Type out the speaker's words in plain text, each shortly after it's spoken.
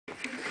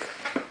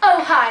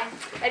Oh, hi.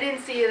 I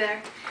didn't see you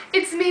there.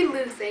 It's me,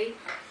 Lucy.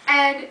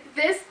 And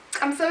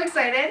I'm so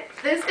excited.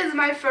 This is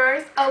my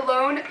first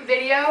alone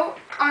video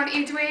on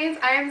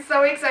eTweens. I am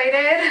so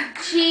excited.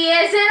 She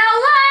isn't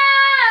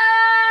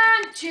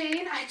alone!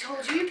 Jane, I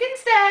told you can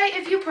stay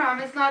if you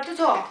promise not to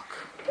talk.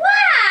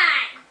 Why?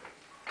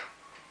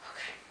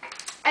 Okay.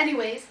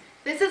 Anyways,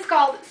 this is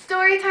called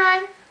Story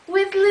Time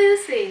with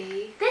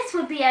Lucy. This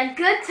would be a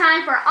good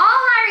time for all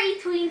our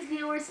eTweens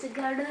viewers to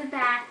go to the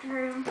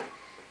bathroom.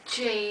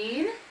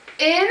 Jane,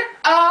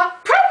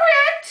 inappropriate!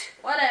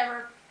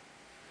 Whatever.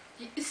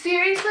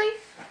 Seriously?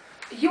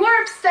 You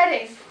are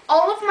upsetting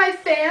all of my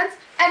fans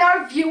and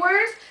our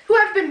viewers who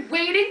have been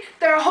waiting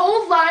their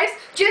whole lives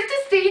just to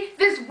see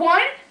this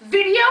one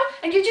video,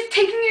 and you're just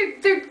taking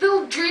their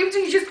little dreams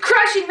and you're just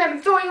crushing them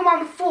and throwing them on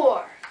the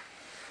floor.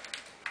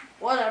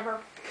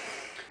 Whatever.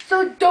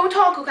 So don't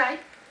talk, okay?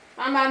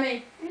 Fine by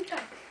me.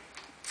 Okay.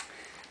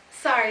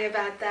 Sorry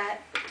about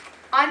that.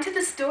 On to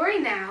the story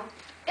now.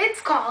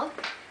 It's called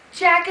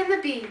Jack and the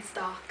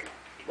Beanstalk.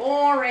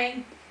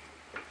 Boring.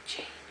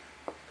 Jane,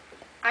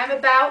 I'm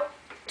about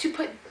to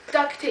put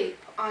duct tape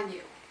on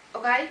you,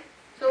 okay?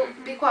 So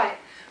be quiet.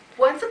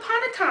 Once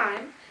upon a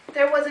time,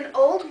 there was an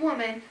old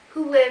woman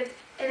who lived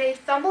in a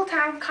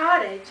Thumbletown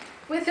cottage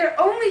with her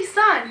only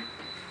son,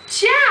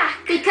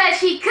 Jack. Because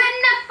she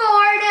couldn't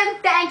afford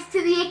him thanks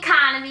to the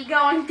economy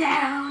going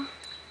down.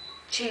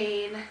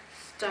 Jane,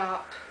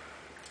 stop.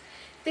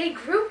 They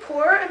grew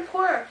poorer and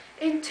poorer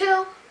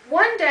until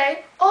one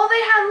day all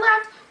they had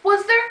left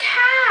was their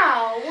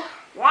cow.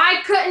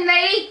 Why couldn't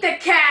they eat the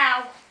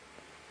cow?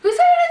 Who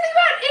said anything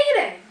about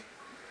eating?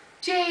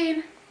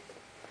 Jane,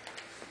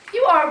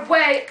 you are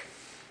way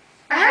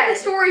I ahead. heard the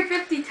story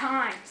 50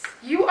 times.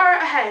 You are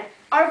ahead.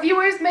 Our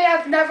viewers may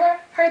have never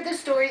heard this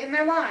story in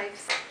their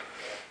lives.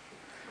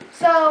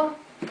 So,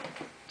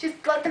 just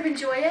let them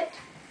enjoy it,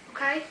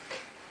 okay?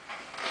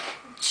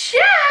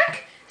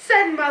 Jack,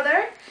 said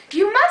Mother,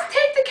 you must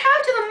take the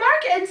cow to the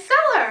market and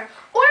sell her,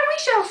 or we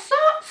shall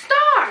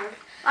starve.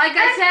 Like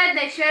I said,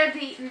 they should have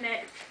eaten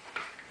it.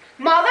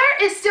 Mother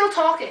is still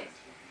talking.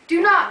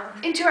 Do not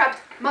interrupt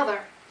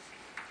Mother.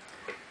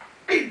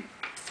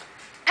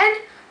 And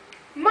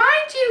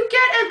mind you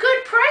get a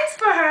good price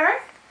for her.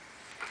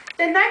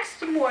 The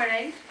next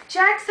morning,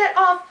 Jack set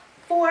off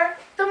for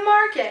the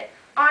market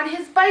on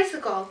his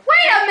bicycle.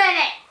 Wait a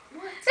minute!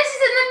 What? This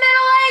is in the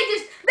Middle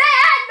Ages. They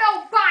had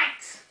no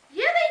bikes.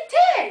 Yeah,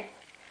 they did.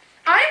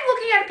 I'm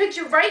looking at a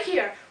picture right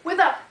here with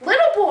a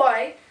little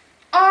boy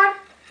on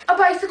a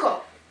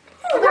bicycle.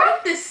 Who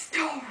wrote this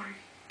story?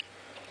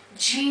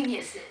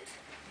 Geniuses.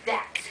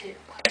 That's who.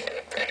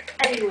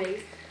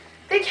 Anyways,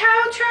 the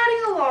cow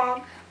trotting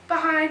along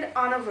behind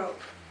on a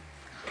rope.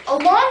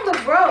 Along the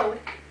road,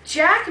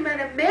 Jack met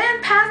a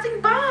man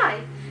passing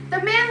by.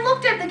 The man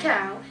looked at the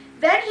cow.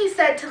 Then he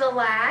said to the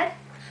lad,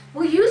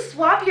 "Will you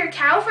swap your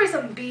cow for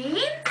some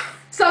beans?"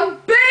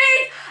 Some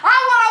beans? I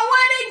would have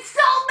went and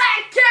sold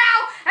that cow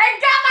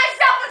and got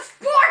myself a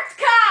sports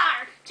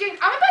car! Jane,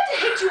 I'm about to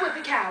hit you with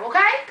the cow,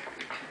 okay?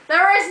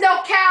 There is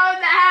no cow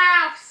in the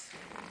house.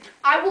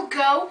 I will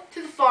go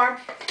to the farm,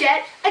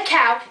 get a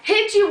cow,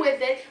 hit you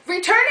with it,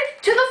 return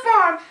it to the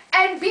farm,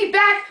 and be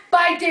back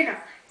by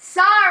dinner.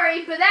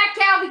 Sorry, but that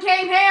cow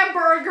became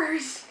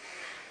hamburgers.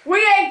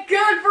 We ain't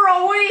good for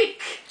a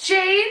week.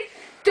 Jane,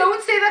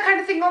 don't say that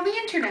kind of thing on the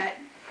internet.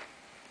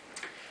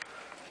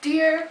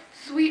 Dear,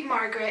 sweet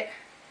Margaret,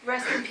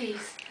 rest in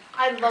peace.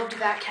 I loved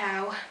that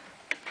cow.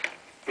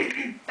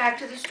 Back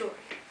to the story.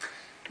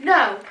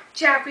 No,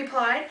 Jack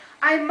replied.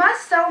 I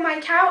must sell my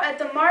cow at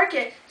the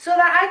market so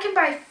that I can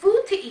buy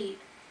food to eat.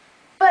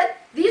 But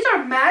these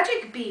are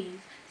magic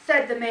beans,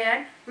 said the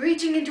man,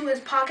 reaching into his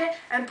pocket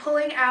and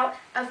pulling out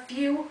a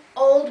few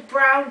old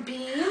brown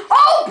beans.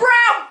 Oh,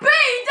 brown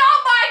beans!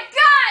 Oh my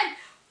God!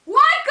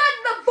 Why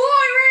couldn't the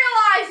boy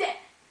realize it?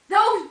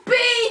 Those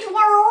beans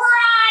were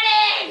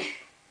rotting!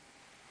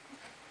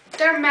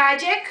 They're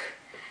magic.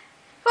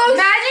 Who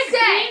Magic said?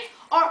 beans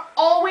are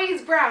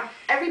always brown.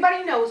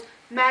 Everybody knows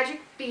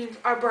magic beans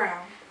are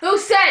brown. Who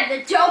said?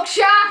 The joke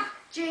shop?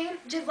 Jane,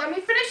 just let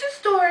me finish the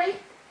story.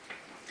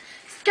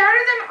 Scatter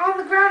them on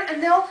the ground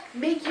and they'll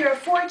make your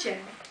fortune.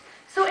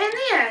 So in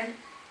the end,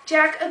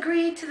 Jack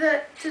agreed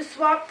to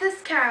swap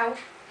this cow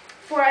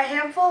for a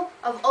handful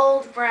of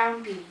old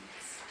brown beans.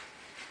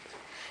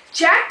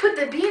 Jack put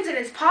the beans in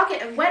his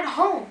pocket and went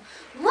home.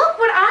 Look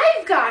what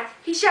I've got,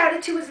 he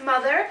shouted to his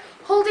mother,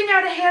 holding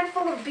out a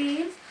handful of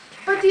beans.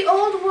 But the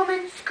old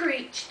woman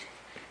screeched,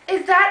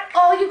 "Is that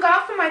all you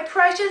got for my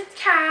precious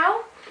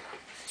cow?"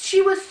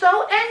 She was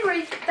so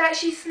angry that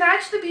she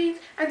snatched the beans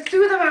and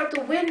threw them out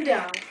the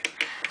window.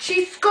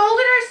 She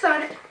scolded her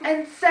son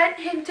and sent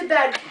him to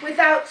bed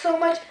without so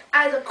much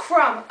as a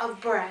crumb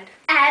of bread.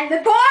 And the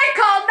boy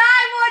called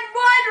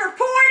 911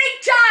 reporting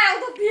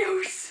child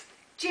abuse.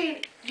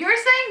 Jane, you're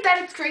saying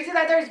that it's crazy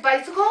that there's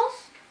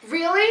bicycles?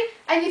 Really?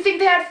 And you think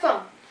they had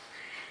phones?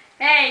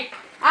 Hey,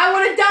 I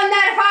would have done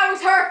that if I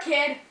was her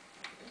kid.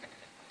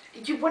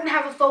 You wouldn't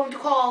have a phone to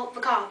call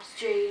the cops,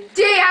 Jane.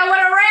 Gee, I would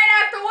have ran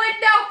out the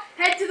window,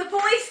 head to the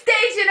police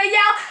station and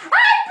yell,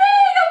 "I'm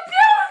being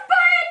abused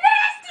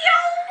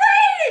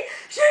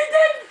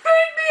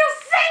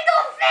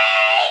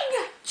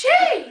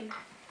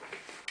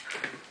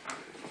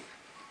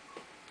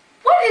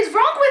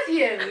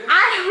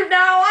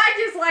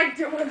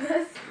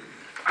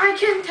I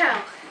can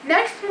tell.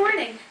 Next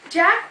morning,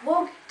 Jack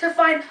woke to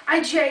find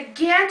a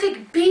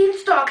gigantic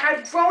beanstalk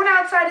had grown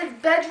outside his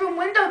bedroom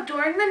window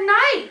during the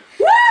night.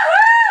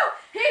 Woohoo!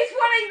 He's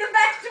winning the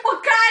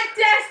vegetable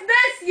contest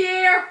this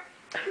year.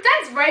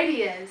 That's right,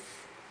 he is.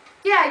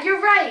 Yeah,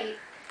 you're right.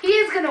 He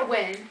is gonna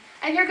win.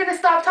 And you're gonna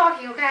stop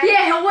talking, okay?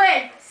 Yeah, he'll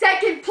win.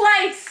 Second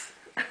place.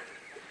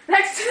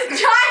 Next to the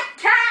giant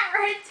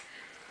carrot.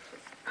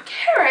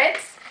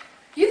 Carrots?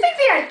 You think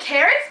they had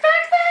carrots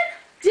back then?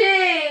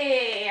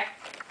 Yeah.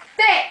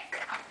 Thick.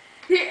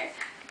 Yeah.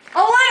 A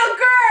little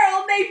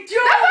girl named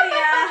Julia. A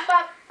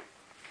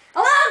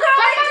little girl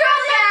named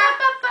Julia.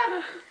 A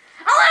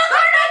little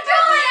girl named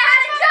Julia had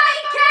a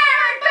giant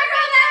carrot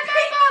bigger than a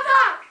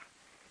beanstalk.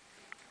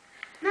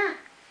 Nah.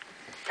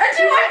 And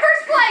she won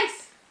first place.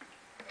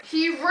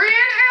 He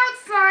ran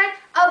outside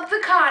of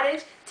the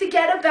cottage to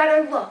get a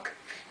better look.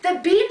 The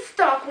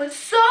beanstalk was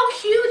so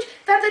huge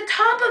that the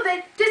top of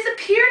it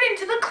disappeared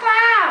into the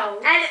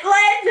clouds. And it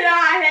landed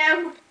on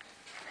him.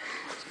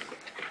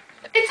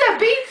 It's a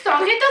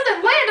beanstalk. It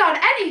doesn't land on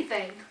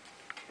anything.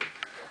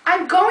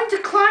 I'm going to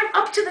climb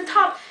up to the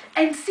top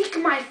and seek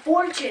my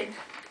fortune,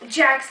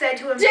 Jack said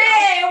to himself.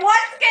 Gee,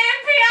 what's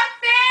gonna be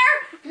up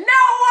there?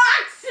 No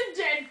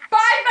oxygen.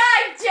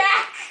 Bye-bye,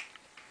 Jack.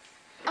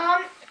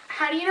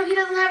 How do you know he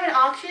doesn't have an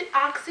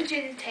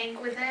oxygen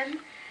tank with him?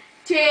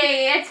 Gee,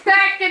 it's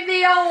back in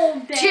the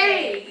old days.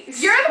 Gee,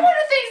 you're the one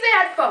who thinks they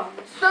had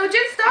phones, so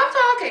just stop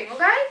talking,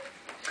 okay?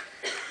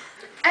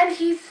 And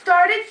he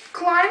started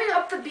climbing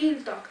up the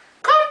beanstalk.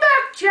 Come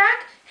back,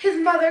 Jack, his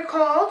mother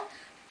called.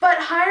 But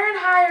higher and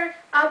higher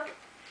up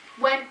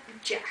went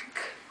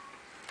Jack.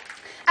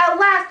 At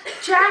last,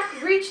 Jack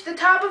reached the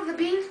top of the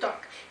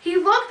beanstalk. He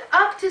looked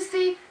up to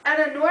see an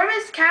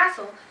enormous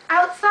castle.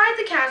 Outside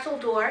the castle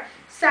door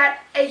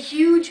sat a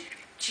huge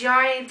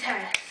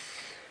giantess.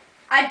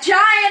 A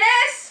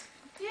giantess?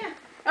 Yeah.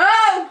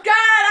 Oh,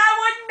 God, I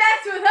wouldn't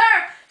mess with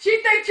her.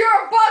 She thinks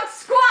you're a bug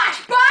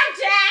squash. Bye,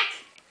 Jack.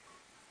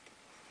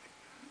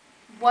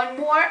 One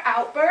more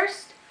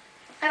outburst,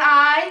 and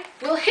I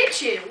will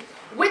hit you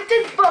with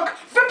this book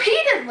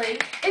repeatedly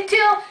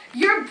until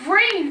your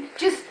brain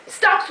just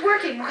stops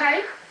working,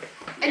 okay?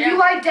 And you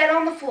lie dead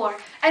on the floor,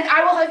 and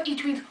I will have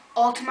each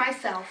all to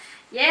myself.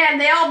 Yeah,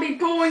 and they'll be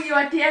booing you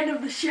at the end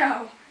of the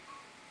show.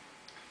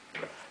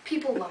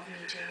 People love me,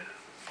 Jane.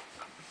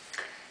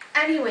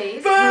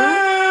 Anyways.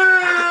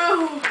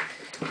 Boo!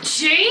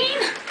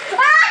 Jane?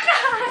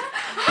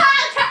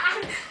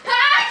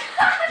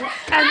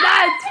 And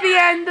that's the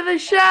end of the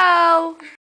show.